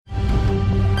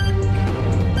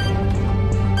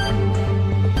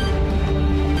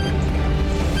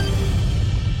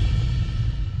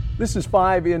This is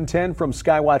 5 in 10 from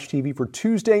Skywatch TV for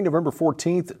Tuesday, November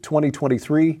 14th,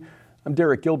 2023. I'm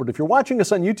Derek Gilbert. If you're watching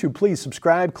us on YouTube, please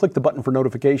subscribe, click the button for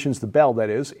notifications, the bell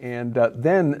that is, and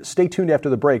then stay tuned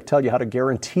after the break. Tell you how to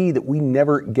guarantee that we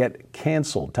never get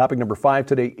canceled. Topic number 5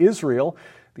 today, Israel.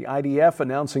 The IDF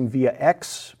announcing via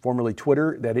X, formerly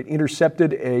Twitter, that it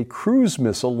intercepted a cruise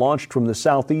missile launched from the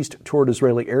southeast toward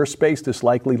Israeli airspace. This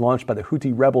likely launched by the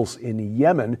Houthi rebels in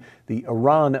Yemen, the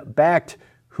Iran-backed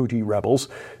Houthi rebels.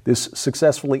 This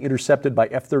successfully intercepted by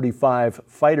F-35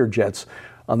 fighter jets.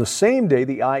 On the same day,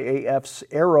 the IAF's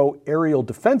Arrow aerial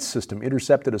defense system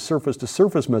intercepted a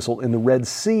surface-to-surface missile in the Red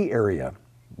Sea area.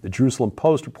 The Jerusalem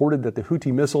Post reported that the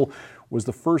Houthi missile was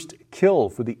the first kill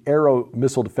for the Arrow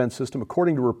missile defense system.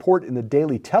 According to a report in the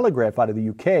Daily Telegraph out of the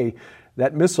UK,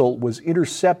 that missile was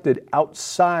intercepted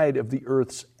outside of the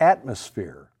Earth's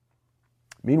atmosphere.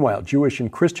 Meanwhile, Jewish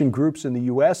and Christian groups in the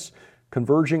U.S.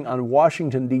 converging on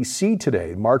Washington, D.C.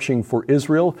 today, marching for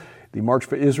Israel. The March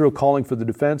for Israel calling for the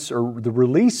defense, or the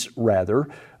release, rather,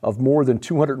 of more than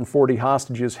 240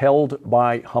 hostages held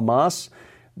by Hamas.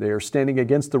 They are standing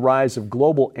against the rise of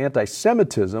global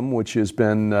anti-Semitism, which has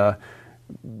been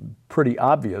pretty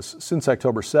obvious since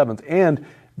October 7th, and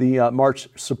the march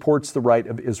supports the right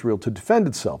of Israel to defend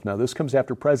itself. Now, this comes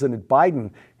after President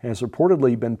Biden has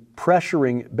reportedly been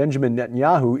pressuring Benjamin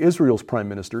Netanyahu, Israel's prime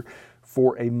minister,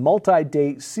 for a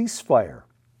multi-day ceasefire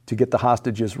to get the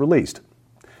hostages released.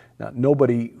 Now,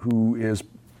 nobody who has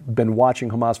been watching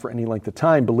Hamas for any length of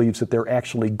time believes that they're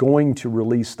actually going to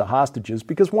release the hostages,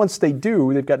 because once they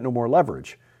do, they've got no more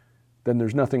leverage. Then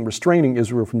there's nothing restraining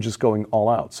Israel from just going all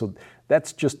out. So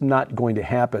that's just not going to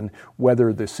happen,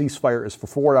 whether the ceasefire is for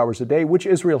 4 hours a day, which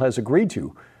Israel has agreed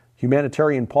to.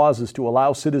 Humanitarian pauses to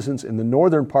allow citizens in the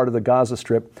northern part of the Gaza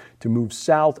Strip to move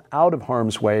south out of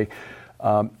harm's way,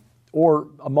 or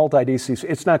a multi-day ceasefire.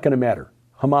 It's not going to matter.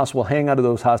 Hamas will hang on to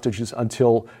those hostages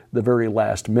until the very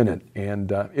last minute,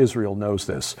 and Israel knows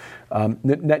this.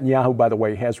 Netanyahu, by the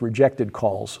way, has rejected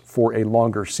calls for a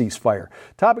longer ceasefire.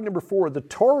 Topic number 4, the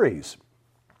Tories.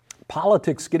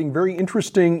 Politics getting very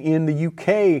interesting in the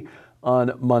UK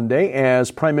on Monday as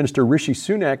Prime Minister Rishi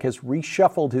Sunak has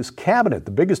reshuffled his cabinet.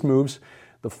 The biggest moves,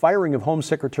 the firing of Home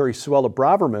Secretary Suella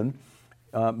Braverman,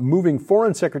 moving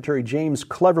Foreign Secretary James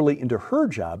Cleverly into her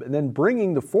job, and then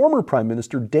bringing the former Prime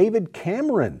Minister David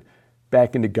Cameron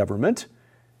back into government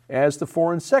as the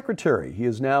Foreign Secretary. He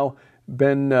has now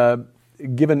been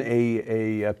given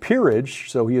a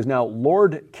peerage, so he is now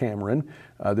Lord Cameron.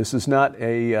 This is not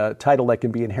a title that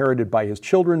can be inherited by his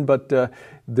children, but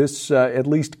this at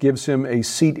least gives him a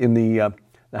seat in the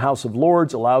House of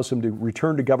Lords, allows him to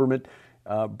return to government.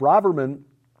 Braverman,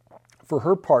 for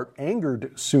her part,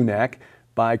 angered Sunak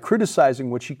by criticizing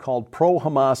what she called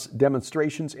pro-Hamas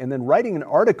demonstrations and then writing an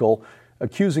article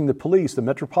accusing the police, the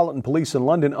Metropolitan Police in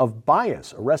London, of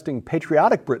bias, arresting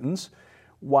patriotic Britons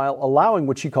while allowing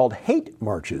what she called hate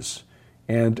marches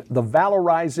and the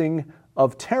valorizing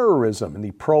of terrorism in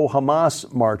the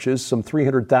pro-Hamas marches, some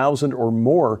 300,000 or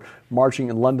more marching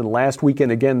in London last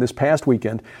weekend, again this past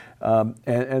weekend,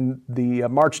 and the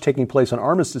march taking place on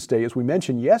Armistice Day, as we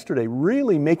mentioned yesterday,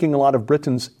 really making a lot of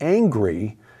Britons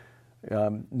angry.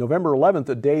 November 11th,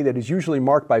 a day that is usually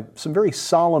marked by some very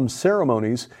solemn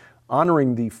ceremonies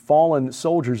honoring the fallen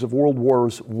soldiers of World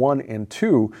Wars I and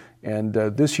II, and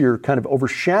this year kind of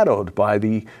overshadowed by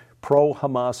the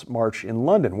pro-Hamas march in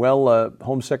London. Well, former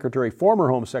Home Secretary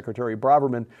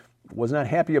Braverman was not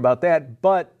happy about that,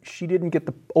 but she didn't get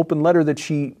the open letter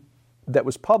that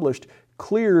was published,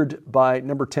 cleared by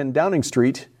number 10 Downing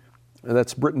Street.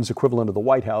 That's Britain's equivalent of the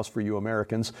White House for you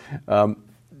Americans.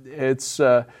 It's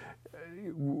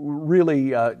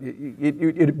really,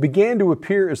 it began to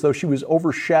appear as though she was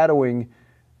overshadowing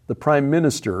the Prime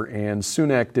Minister, and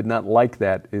Sunak did not like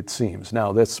that, it seems.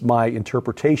 Now, that's my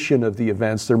interpretation of the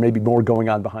events. There may be more going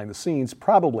on behind the scenes,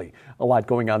 probably a lot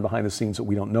going on behind the scenes that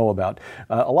we don't know about.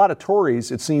 A lot of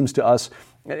Tories, it seems to us,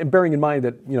 and bearing in mind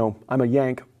that, I'm a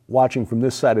Yank watching from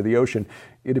this side of the ocean,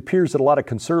 it appears that a lot of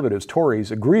conservatives,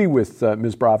 Tories, agree with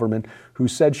Ms. Braverman, who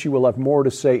said she will have more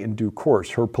to say in due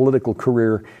course. Her political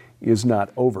career is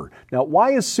not over. Now,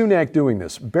 why is Sunak doing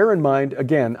this? Bear in mind,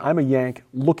 again, I'm a Yank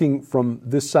looking from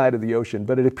this side of the ocean,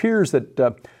 but it appears that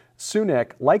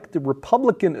Sunak, like the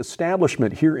Republican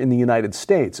establishment here in the United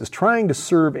States, is trying to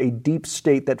serve a deep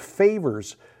state that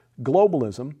favors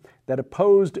globalism, that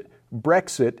opposed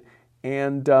Brexit,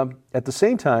 and at the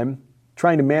same time,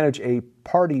 trying to manage a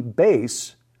party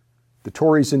base, the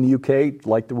Tories in the UK,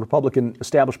 like the Republican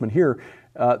establishment here,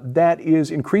 that is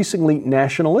increasingly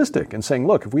nationalistic and saying,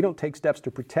 look, if we don't take steps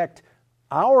to protect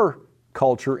our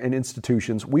culture and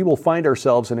institutions, we will find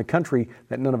ourselves in a country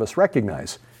that none of us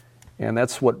recognize. and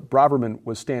that's what Braverman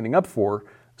was standing up for.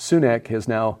 Sunak has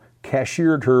now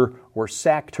cashiered her or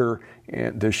sacked her,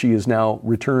 and she is now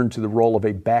returned to the role of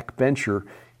a backbencher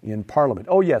in Parliament.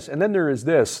 Oh, yes, and then there is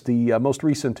this, the most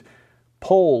recent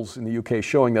polls in the UK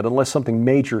showing that unless something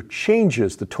major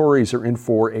changes, the Tories are in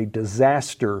for a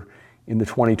disaster in the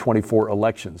 2024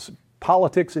 elections.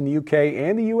 Politics in the UK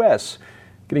and the US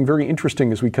getting very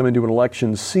interesting as we come into an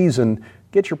election season.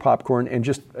 Get your popcorn and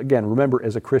just, again, remember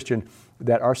as a Christian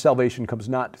that our salvation comes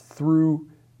not through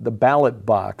the ballot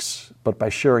box, but by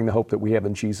sharing the hope that we have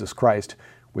in Jesus Christ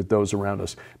with those around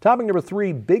us. Topic number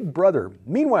 3, Big Brother.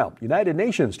 Meanwhile, United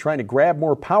Nations trying to grab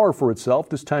more power for itself,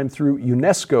 this time through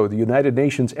UNESCO, the United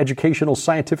Nations Educational,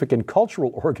 Scientific, and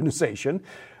Cultural Organization.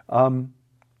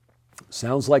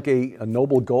 Sounds like a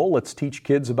noble goal. Let's teach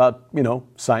kids about,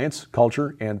 science,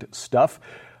 culture, and stuff.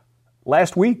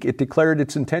 Last week, it declared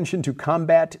its intention to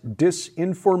combat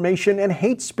disinformation and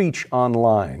hate speech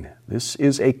online. This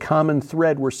is a common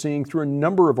thread we're seeing through a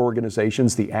number of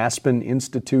organizations, the Aspen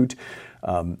Institute,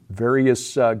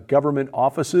 various government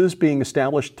offices being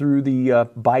established through the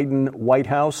Biden White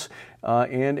House,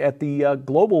 and at the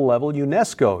global level,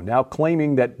 UNESCO, now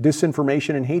claiming that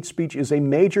disinformation and hate speech is a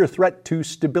major threat to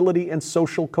stability and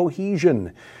social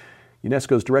cohesion.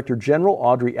 UNESCO's Director General,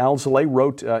 Audrey Alzolay,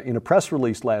 wrote in a press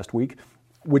release last week,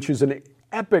 which is an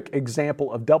epic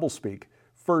example of doublespeak.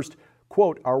 First,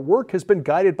 quote, "Our work has been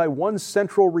guided by one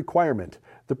central requirement,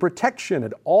 the protection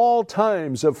at all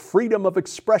times of freedom of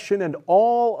expression and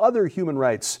all other human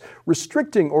rights.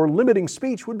 Restricting or limiting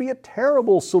speech would be a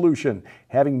terrible solution.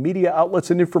 Having media outlets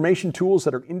and information tools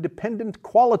that are independent,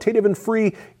 qualitative, and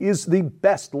free is the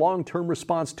best long-term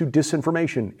response to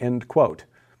disinformation," end quote.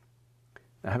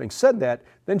 Now, having said that,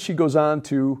 then she goes on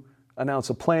to announce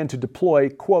a plan to deploy,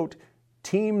 quote,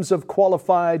 "teams of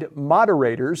qualified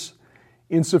moderators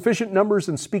in sufficient numbers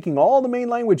and speaking all the main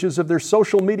languages of their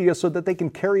social media so that they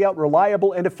can carry out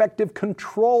reliable and effective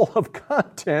control of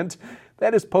content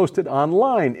that is posted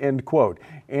online," end quote.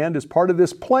 And as part of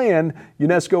this plan,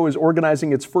 UNESCO is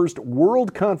organizing its first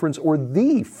world conference, or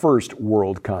the first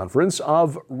world conference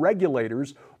of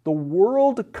regulators, the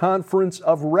World Conference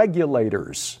of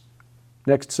Regulators,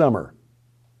 next summer.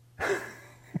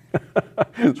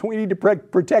 So we need to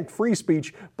protect free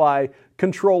speech by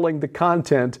controlling the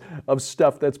content of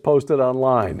stuff that's posted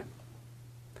online.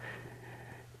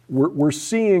 We're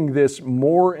seeing this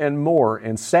more and more,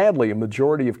 and sadly, a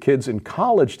majority of kids in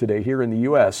college today here in the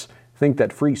U.S. think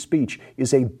that free speech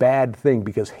is a bad thing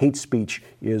because hate speech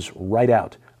is right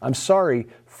out. I'm sorry,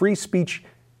 free speech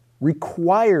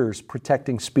requires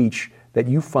protecting speech that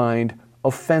you find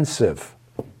offensive.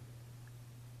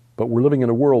 But we're living in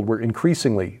a world where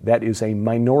increasingly that is a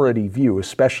minority view,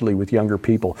 especially with younger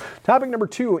people. Topic number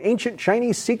 2, ancient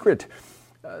Chinese secret.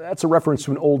 That's a reference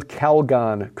to an old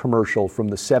Calgon commercial from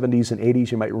the 70s and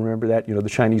 80s. You might remember that, the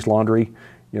Chinese laundry.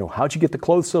 How'd you get the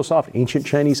clothes so soft? Ancient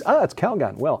Chinese. It's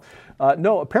Calgon. Well,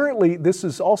 no, apparently this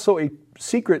is also a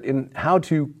secret in how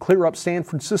to clear up San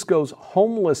Francisco's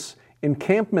homeless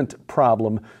encampment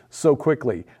problem so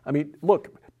quickly. I mean,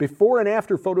 look, before and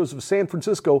after photos of San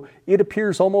Francisco, it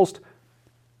appears almost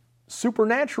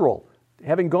supernatural,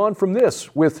 having gone from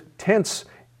this with tents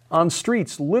on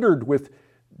streets littered with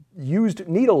used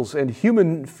needles and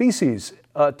human feces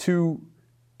to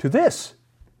this.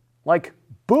 Like,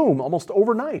 boom, almost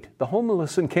overnight. The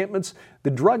homeless encampments,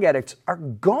 the drug addicts are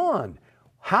gone.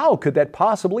 How could that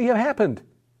possibly have happened?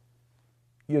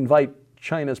 You invite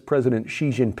China's President Xi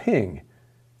Jinping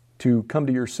to come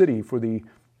to your city for the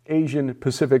Asian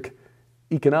Pacific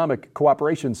Economic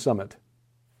Cooperation Summit.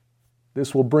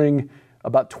 This will bring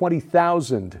about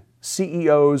 20,000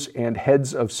 CEOs and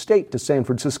heads of state to San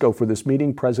Francisco for this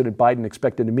meeting. President Biden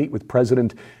expected to meet with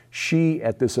President Xi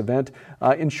at this event.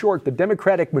 In short, the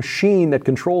Democratic machine that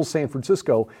controls San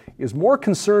Francisco is more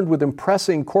concerned with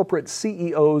impressing corporate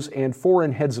CEOs and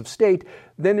foreign heads of state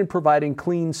than in providing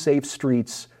clean, safe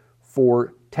streets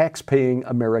for tax-paying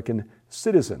American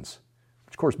citizens.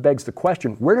 Which, of course, begs the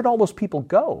question, where did all those people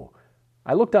go?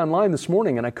 I looked online this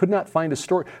morning and I could not find a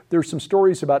story. There's some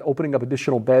stories about opening up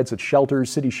additional beds at shelters,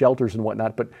 city shelters and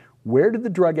whatnot, but where did the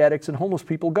drug addicts and homeless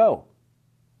people go?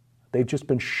 They've just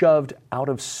been shoved out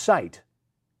of sight.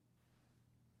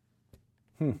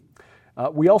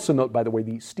 We also note, by the way,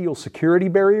 the steel security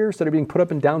barriers that are being put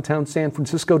up in downtown San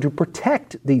Francisco to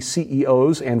protect the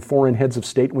CEOs and foreign heads of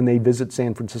state when they visit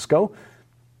San Francisco.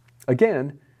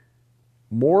 Again,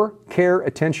 more care,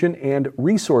 attention, and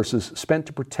resources spent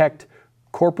to protect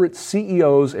corporate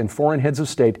CEOs and foreign heads of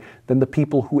state than the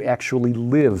people who actually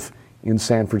live in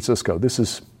San Francisco. This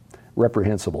is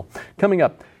reprehensible. Coming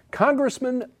up,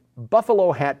 Congressman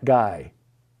Buffalo Hat Guy.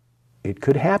 it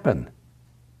could happen.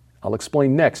 I'll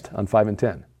explain next on 5 and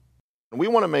 10. We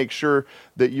want to make sure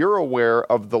that you're aware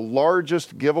of the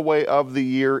largest giveaway of the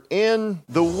year in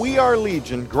the We Are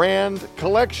Legion Grand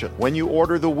Collection. When you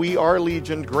order the We Are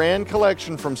Legion Grand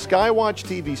Collection from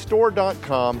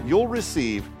SkywatchTVStore.com, you'll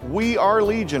receive We Are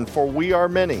Legion for We Are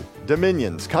Many,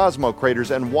 Dominions, Cosmo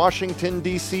Craters, and Washington,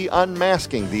 D.C.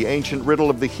 Unmasking the Ancient Riddle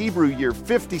of the Hebrew Year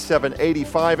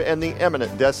 5785 and the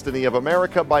Eminent Destiny of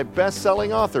America by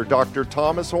best-selling author Dr.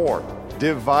 Thomas Horn.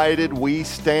 Divided We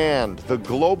Stand, the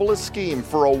globalist scheme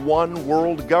for a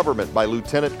one-world government by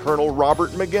Lieutenant Colonel Robert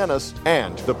McGinnis,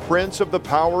 and The Prince of the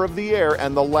Power of the Air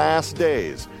and the Last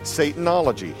Days,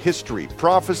 Satanology, History,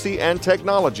 Prophecy, and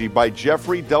Technology by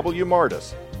Jeffrey W.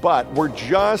 Martis. But we're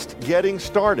just getting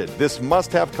started. This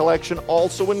must-have collection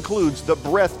also includes the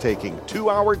breathtaking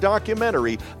 2-hour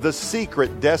documentary, The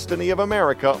Secret Destiny of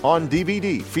America, on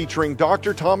DVD, featuring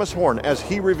Dr. Thomas Horn as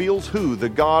he reveals who the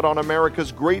God on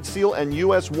America's Great Seal and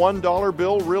U.S. $1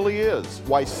 bill really is,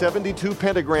 why 72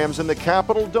 pentagrams in the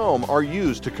Capitol Dome are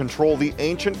used to control the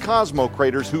ancient Cosmo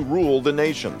Craters who rule the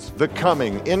nations, the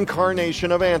coming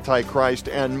incarnation of Antichrist,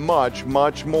 and much,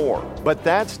 much more. But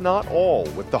that's not all.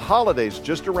 With the holidays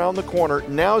just around the corner,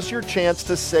 now's your chance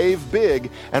to save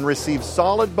big and receive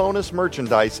solid bonus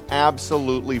merchandise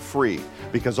absolutely free.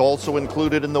 Because also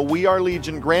included in the We Are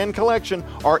Legion Grand Collection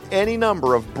are any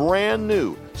number of brand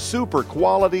new, super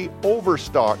quality,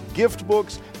 overstock gift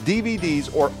books,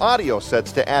 DVDs, or audio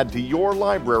sets to add to your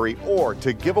library or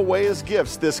to give away as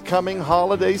gifts this coming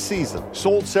holiday season.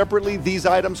 Sold separately, these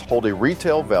items hold a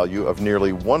retail value of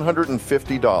nearly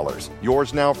 $150.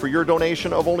 Yours now for your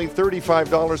donation of only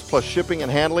 $35 plus shipping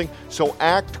and handling, so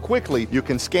act quickly. You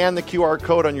can scan the QR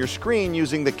code on your screen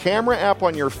using the camera app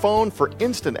on your phone for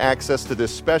instant access to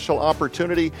this special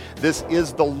opportunity. This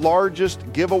is the largest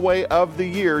giveaway of the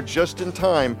year, just in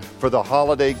time for the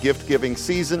holiday gift-giving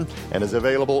season, and is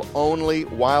available only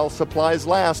while supplies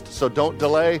last, so don't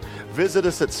delay. Visit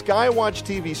us at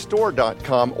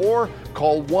skywatchtvstore.com or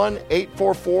call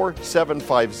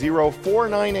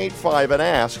 1-844-750-4985 and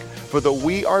ask for the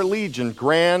We Are Legion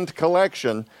Grand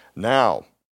Collection now.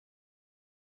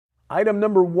 Item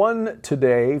number 1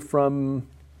 today, from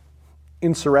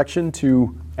insurrection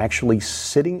to actually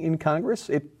sitting in Congress.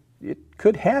 It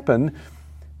could happen.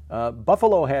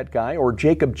 Buffalo Hat Guy, or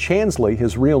Jacob Chansley,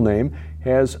 his real name,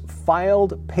 has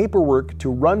filed paperwork to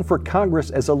run for Congress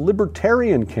as a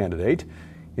Libertarian candidate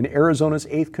in Arizona's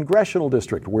 8th Congressional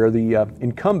District, where the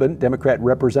incumbent Democrat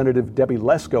Representative Debbie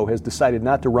Lesko has decided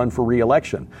not to run for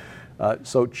re-election.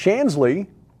 So Chansley,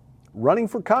 running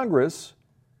for Congress,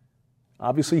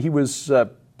 obviously he was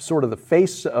sort of the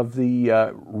face of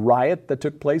the riot that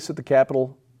took place at the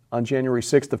Capitol on January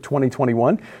 6th of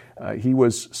 2021. He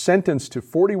was sentenced to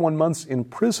 41 months in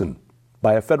prison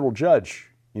by a federal judge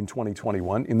in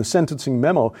 2021. In the sentencing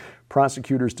memo,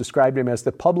 prosecutors described him as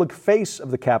the public face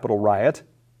of the Capitol riot.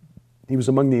 He was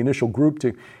among the initial group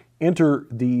to enter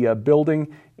the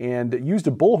building and used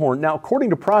a bullhorn. Now,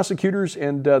 according to prosecutors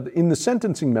and in the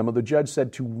sentencing memo, the judge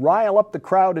said to rile up the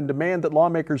crowd and demand that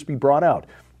lawmakers be brought out.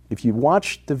 If you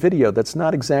watch the video, that's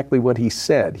not exactly what he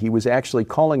said. He was actually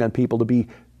calling on people to be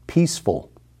peaceful.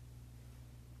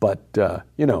 But,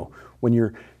 when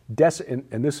you're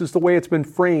and this is the way it's been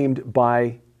framed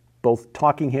by both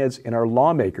talking heads and our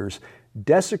lawmakers,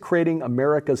 desecrating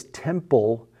America's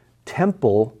temple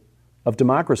of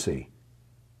democracy.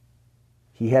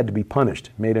 He had to be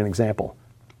punished, made an example.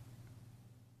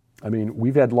 I mean,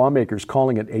 we've had lawmakers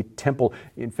calling it a temple.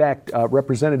 In fact,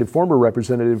 former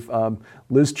Representative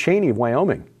Liz Cheney of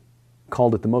Wyoming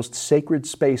called it the most sacred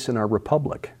space in our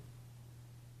republic.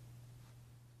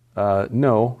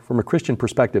 No, from a Christian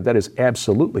perspective, that is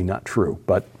absolutely not true.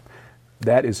 But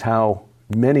that is how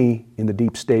many in the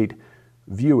deep state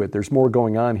view it. There's more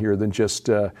going on here than just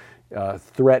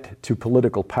threat to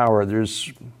political power.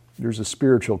 There's a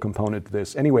spiritual component to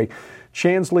this. Anyway,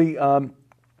 Chansley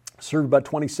served about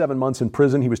 27 months in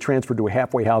prison. He was transferred to a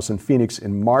halfway house in Phoenix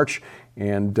in March.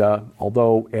 And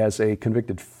although as a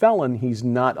convicted felon, he's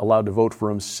not allowed to vote for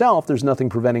himself, there's nothing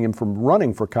preventing him from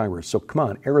running for Congress. So come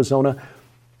on, Arizona,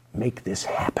 make this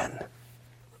happen. It'd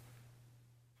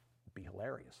be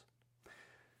hilarious.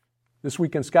 This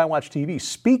week on Skywatch TV,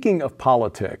 speaking of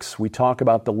politics, we talk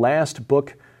about the last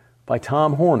book by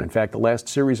Tom Horn. In fact, the last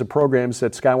series of programs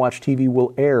that Skywatch TV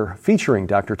will air featuring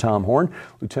Dr. Tom Horn,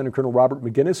 Lieutenant Colonel Robert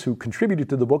McGinnis, who contributed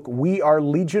to the book We Are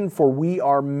Legion for We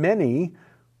Are Many,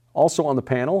 also on the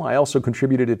panel. I also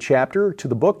contributed a chapter to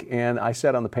the book, and I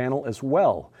sat on the panel as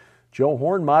well. Joe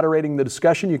Horn moderating the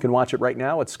discussion. You can watch it right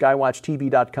now at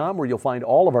skywatchtv.com, where you'll find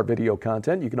all of our video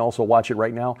content. You can also watch it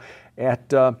right now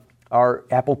at our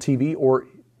Apple TV or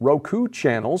Roku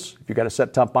channels. If you've got a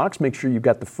set-top box, make sure you've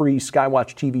got the free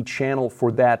Skywatch TV channel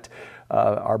for that.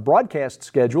 Our broadcast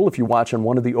schedule, if you watch on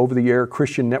one of the over-the-air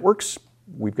Christian networks,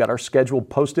 we've got our schedule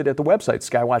posted at the website,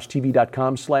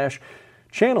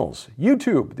 skywatchtv.com/channels.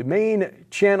 YouTube, the main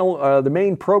channel, the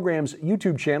main program's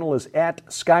YouTube channel is at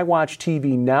Skywatch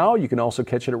TV Now. You can also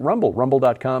catch it at Rumble,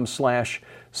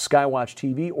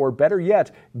 rumble.com/SkywatchTV, or better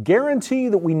yet, guarantee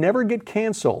that we never get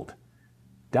canceled.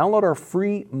 Download our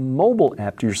free mobile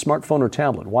app to your smartphone or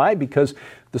tablet. Why? Because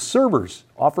the servers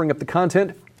offering up the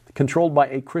content controlled by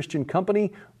a Christian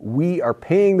company. We are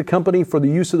paying the company for the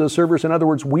use of those servers. In other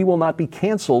words, we will not be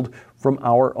canceled from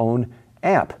our own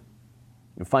app. You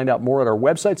can find out more at our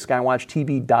website,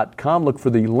 skywatchtv.com. Look for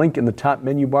the link in the top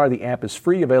menu bar. The app is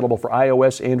free, available for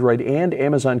iOS, Android, and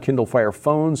Amazon Kindle Fire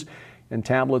phones and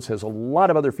tablets. Has a lot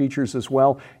of other features as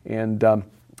well. And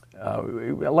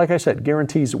like I said,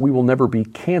 guarantees that we will never be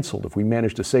canceled if we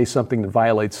manage to say something that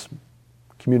violates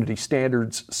community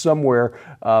standards somewhere.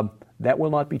 That will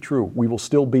not be true. We will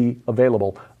still be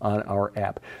available on our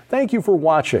app. Thank you for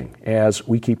watching as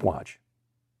we keep watch.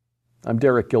 I'm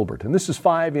Derek Gilbert, and this is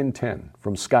 5 in 10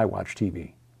 from Skywatch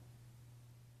TV.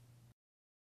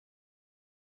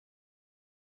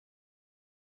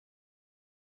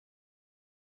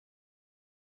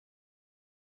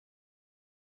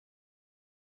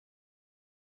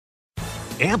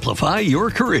 Amplify your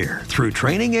career through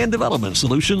training and development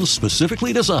solutions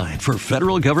specifically designed for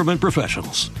federal government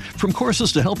professionals. From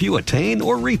courses to help you attain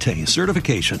or retain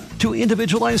certification, to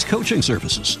individualized coaching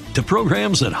services, to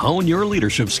programs that hone your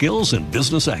leadership skills and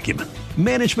business acumen,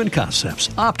 Management Concepts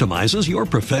optimizes your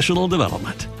professional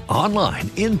development. Online,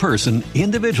 in person,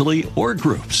 individually, or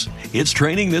groups, it's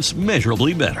training that's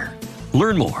measurably better.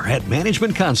 Learn more at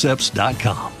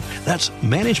managementconcepts.com. That's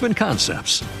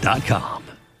managementconcepts.com.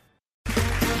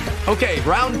 Okay,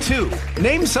 round two.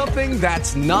 Name something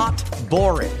that's not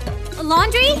boring. A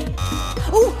laundry?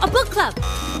 Ooh, a book club.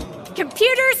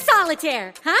 Computer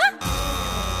solitaire, huh?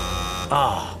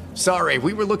 Ah, oh, sorry,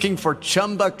 we were looking for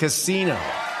Chumba Casino.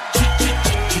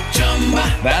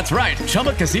 That's right,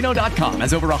 ChumbaCasino.com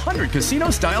has over 100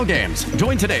 casino-style games.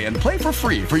 Join today and play for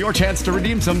free for your chance to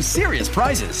redeem some serious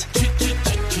prizes.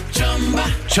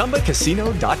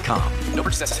 ChumbaCasino.com. No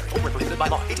purchase necessary. Void where prohibited by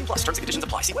law. 18+ terms and conditions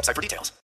apply. See website for details.